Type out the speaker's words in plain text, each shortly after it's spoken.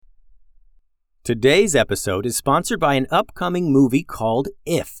Today's episode is sponsored by an upcoming movie called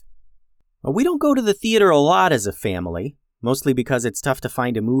If. We don't go to the theater a lot as a family, mostly because it's tough to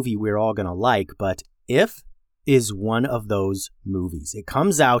find a movie we're all going to like, but If is one of those movies. It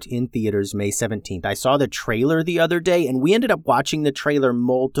comes out in theaters May 17th. I saw the trailer the other day, and we ended up watching the trailer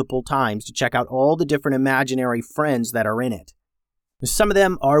multiple times to check out all the different imaginary friends that are in it. Some of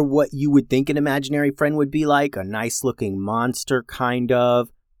them are what you would think an imaginary friend would be like, a nice-looking monster, kind of.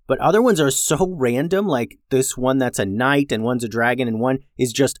 But other ones are so random, like this one that's a knight and one's a dragon and one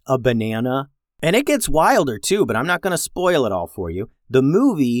is just a banana. And it gets wilder too, but I'm not going to spoil it all for you. The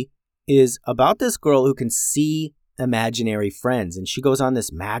movie is about this girl who can see imaginary friends, and she goes on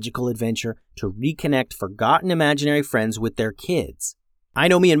this magical adventure to reconnect forgotten imaginary friends with their kids. I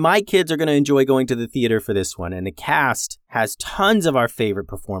know me and my kids are going to enjoy going to the theater for this one, and the cast has tons of our favorite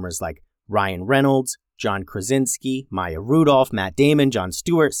performers like Ryan Reynolds, John Krasinski, Maya Rudolph, Matt Damon, Jon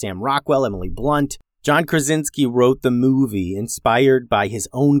Stewart, Sam Rockwell, Emily Blunt. John Krasinski wrote the movie inspired by his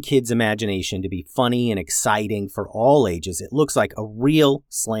own kid's imagination to be funny and exciting for all ages. It looks like a real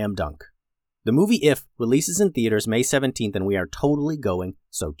slam dunk. The movie If releases in theaters May 17th, and we are totally going,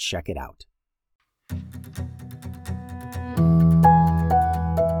 so check it out.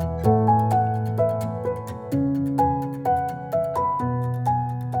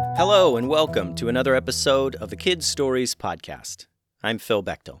 Hello and welcome to another episode of the Kids Stories Podcast. I'm Phil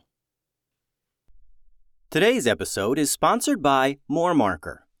Bechtel. Today's episode is sponsored by More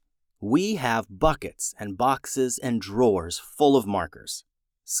Marker. We have buckets and boxes and drawers full of markers.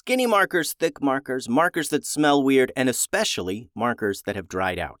 Skinny markers, thick markers, markers that smell weird, and especially markers that have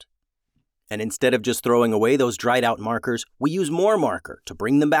dried out. And instead of just throwing away those dried out markers, we use More Marker to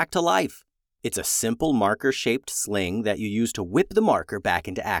bring them back to life. It's a simple marker-shaped sling that you use to whip the marker back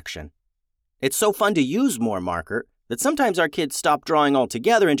into action. It's so fun to use More Marker that sometimes our kids stop drawing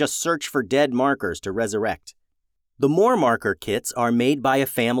altogether and just search for dead markers to resurrect. The More Marker kits are made by a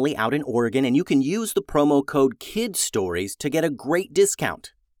family out in Oregon, and you can use the promo code KIDSTORIES to get a great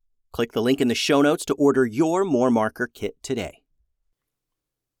discount. Click the link in the show notes to order your More Marker kit today.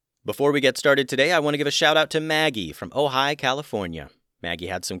 Before we get started today, I want to give a shout out to Maggie from Ojai, California. Maggie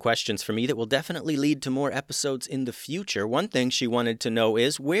had some questions for me that will definitely lead to more episodes in the future. One thing she wanted to know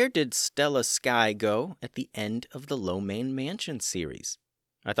is, where did Stella Skye go at the end of the Lo Mein Mansion series?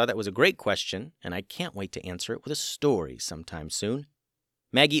 I thought that was a great question, and I can't wait to answer it with a story sometime soon.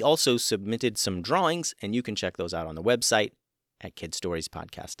 Maggie also submitted some drawings, and you can check those out on the website at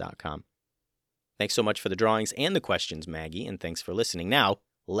kidstoriespodcast.com. Thanks so much for the drawings and the questions, Maggie, and thanks for listening. Now,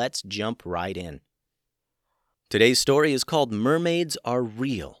 let's jump right in. Today's story is called Mermaids Are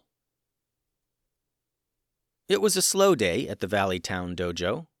Real. It was a slow day at the Valley Town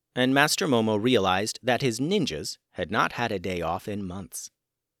Dojo, and Master Momo realized that his ninjas had not had a day off in months.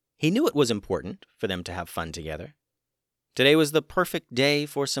 He knew it was important for them to have fun together. Today was the perfect day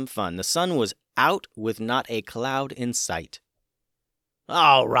for some fun. The sun was out with not a cloud in sight.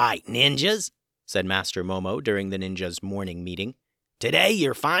 "All right, ninjas," said Master Momo during the ninjas' morning meeting. "Today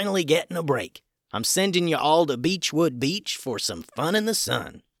you're finally getting a break. I'm sending you all to Beechwood Beach for some fun in the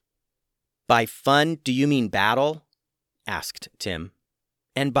sun." "By fun, do you mean battle?" asked Tim.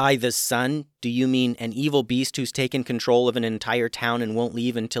 "And by the sun, do you mean an evil beast who's taken control of an entire town and won't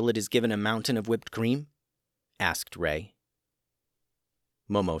leave until it is given a mountain of whipped cream?" asked Ray.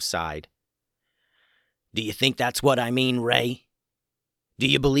 Momo sighed. "Do you think that's what I mean, Ray? Do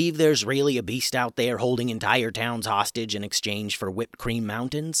you believe there's really a beast out there holding entire towns hostage in exchange for whipped cream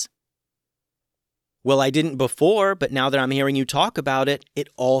mountains?" "Well, I didn't before, but now that I'm hearing you talk about it, it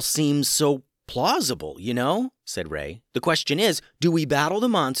all seems so plausible, you know?" said Ray. "The question is, do we battle the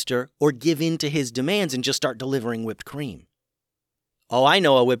monster or give in to his demands and just start delivering whipped cream?" "Oh, I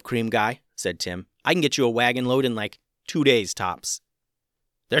know a whipped cream guy," said Tim. "I can get you a wagon load in like 2 days tops."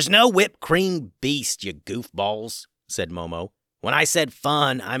 "There's no whipped cream beast, you goofballs," said Momo. "When I said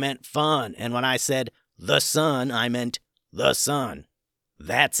fun, I meant fun, and when I said the sun, I meant the sun.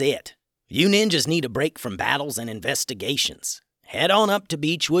 That's it. You ninjas need a break from battles and investigations. Head on up to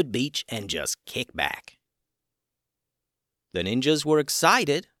Beechwood Beach and just kick back." The ninjas were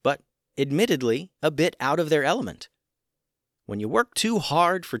excited, but admittedly a bit out of their element. When you work too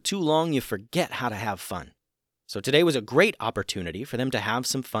hard for too long, you forget how to have fun. So today was a great opportunity for them to have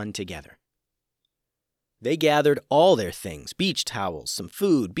some fun together. They gathered all their things, beach towels, some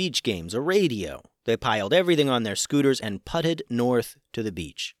food, beach games, a radio. They piled everything on their scooters and putted north to the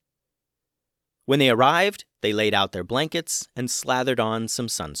beach. When they arrived, they laid out their blankets and slathered on some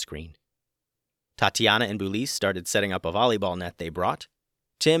sunscreen. Tatiana and Bulis started setting up a volleyball net they brought.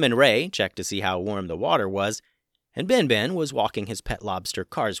 Tim and Ray checked to see how warm the water was, and Ben Ben was walking his pet lobster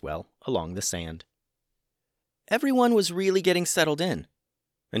Carswell along the sand. Everyone was really getting settled in,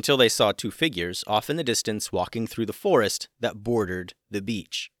 until they saw two figures off in the distance walking through the forest that bordered the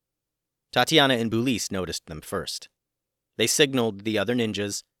beach. Tatiana and Bulis noticed them first. They signaled the other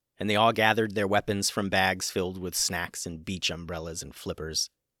ninjas, and they all gathered their weapons from bags filled with snacks and beach umbrellas and flippers.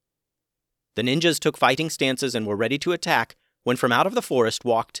 The ninjas took fighting stances and were ready to attack when from out of the forest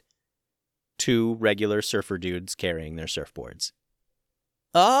walked two regular surfer dudes carrying their surfboards.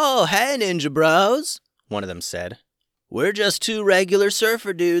 "Oh, hey, ninja bros," one of them said. "We're just two regular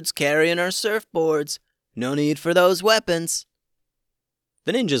surfer dudes carrying our surfboards. No need for those weapons."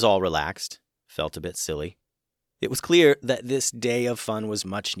 The ninjas all relaxed, felt a bit silly. It was clear that this day of fun was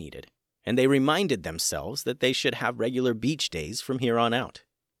much needed, and they reminded themselves that they should have regular beach days from here on out.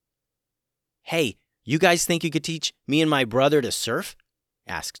 "Hey, you guys think you could teach me and my brother to surf?"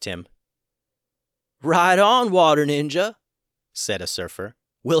 asked Tim. "Right on, water ninja," said a surfer.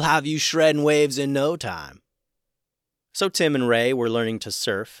 "We'll have you shredding waves in no time." So Tim and Ray were learning to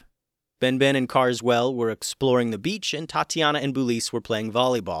surf. Ben Ben and Carswell were exploring the beach, and Tatiana and Bulis were playing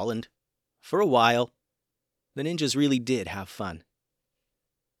volleyball, and for a while, the ninjas really did have fun.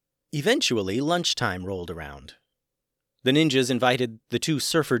 Eventually, lunchtime rolled around. The ninjas invited the two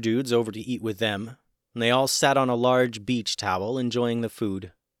surfer dudes over to eat with them, and they all sat on a large beach towel enjoying the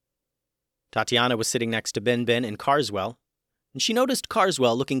food. Tatiana was sitting next to Ben Ben and Carswell, and she noticed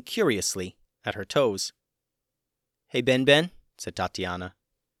Carswell looking curiously at her toes. "Hey, Ben Ben," said Tatiana.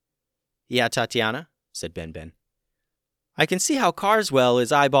 "Yeah, Tatiana," said Ben Ben. "I can see how Carswell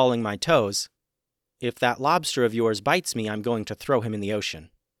is eyeballing my toes. If that lobster of yours bites me, I'm going to throw him in the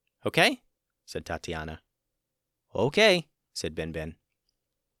ocean. Okay?" said Tatiana. "Okay," said Ben Ben.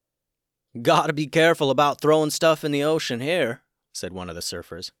 "Gotta be careful about throwing stuff in the ocean here," said one of the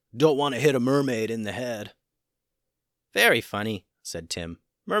surfers. "Don't want to hit a mermaid in the head." "Very funny," said Tim.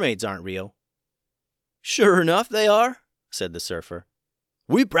 "Mermaids aren't real." "Sure enough they are," said the surfer.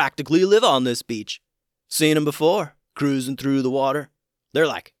 "We practically live on this beach. Seen 'em before, cruising through the water. They're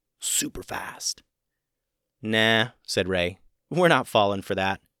like super fast." "Nah," said Ray. "We're not falling for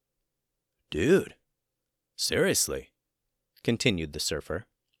that." "Dude, seriously," continued the surfer.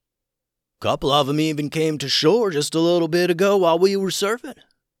 "Couple of 'em even came to shore just a little bit ago while we were surfing.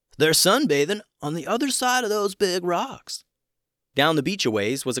 They're sunbathing on the other side of those big rocks." Down the beach a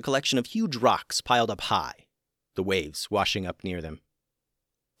ways was a collection of huge rocks piled up high, the waves washing up near them.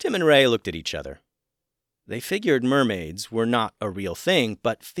 Tim and Ray looked at each other. They figured mermaids were not a real thing,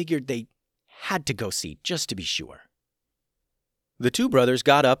 but figured they had to go see just to be sure. The two brothers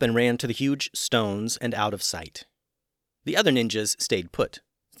got up and ran to the huge stones and out of sight. The other ninjas stayed put,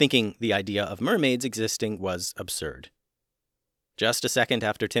 thinking the idea of mermaids existing was absurd. Just a second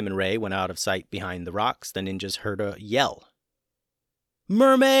after Tim and Ray went out of sight behind the rocks, the ninjas heard a yell.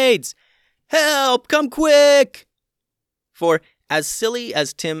 "Mermaids! Help! Come quick!" For as silly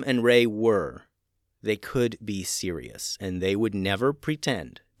as Tim and Ray were, they could be serious, and they would never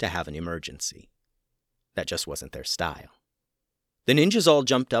pretend to have an emergency. That just wasn't their style. The ninjas all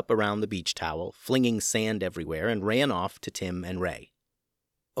jumped up around the beach towel, flinging sand everywhere, and ran off to Tim and Ray.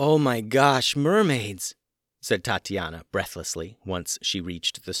 "Oh my gosh, mermaids!" said Tatiana breathlessly once she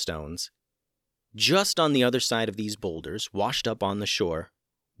reached the stones. Just on the other side of these boulders, washed up on the shore,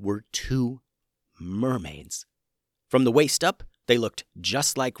 were two mermaids. From the waist up, they looked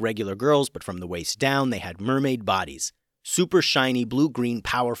just like regular girls, but from the waist down, they had mermaid bodies, super shiny blue-green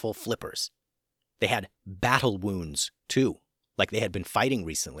powerful flippers. They had battle wounds, too, like they had been fighting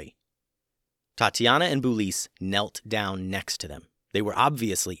recently. Tatiana and Bulis knelt down next to them. They were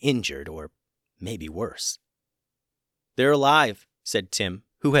obviously injured, or maybe worse. "They're alive," said Tim,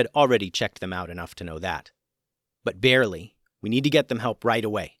 who had already checked them out enough to know that. "But barely. We need to get them help right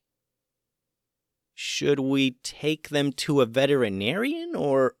away." "Should we take them to a veterinarian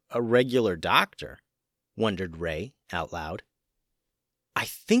or a regular doctor?" wondered Ray out loud. "I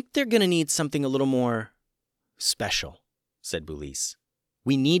think they're going to need something a little more special," said Bulis.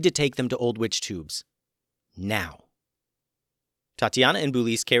 "We need to take them to Old Witch Tubes. Now." Tatiana and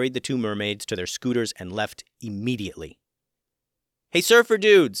Bulis carried the two mermaids to their scooters and left immediately. "Hey, surfer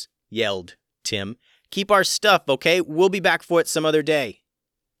dudes," yelled Tim. "Keep our stuff, okay? We'll be back for it some other day."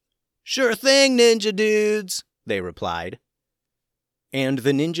 "Sure thing, ninja dudes," they replied. And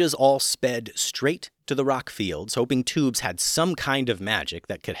the ninjas all sped straight to the rock fields, hoping Tubes had some kind of magic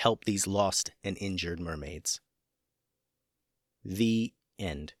that could help these lost and injured mermaids. The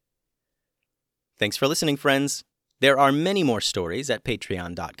end. Thanks for listening, friends. There are many more stories at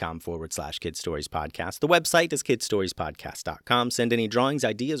patreon.com/KidStoriesPodcast. The website is kidstoriespodcast.com. Send any drawings,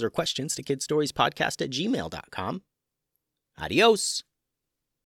 ideas, or questions to kidstoriespodcast@gmail.com. Adios.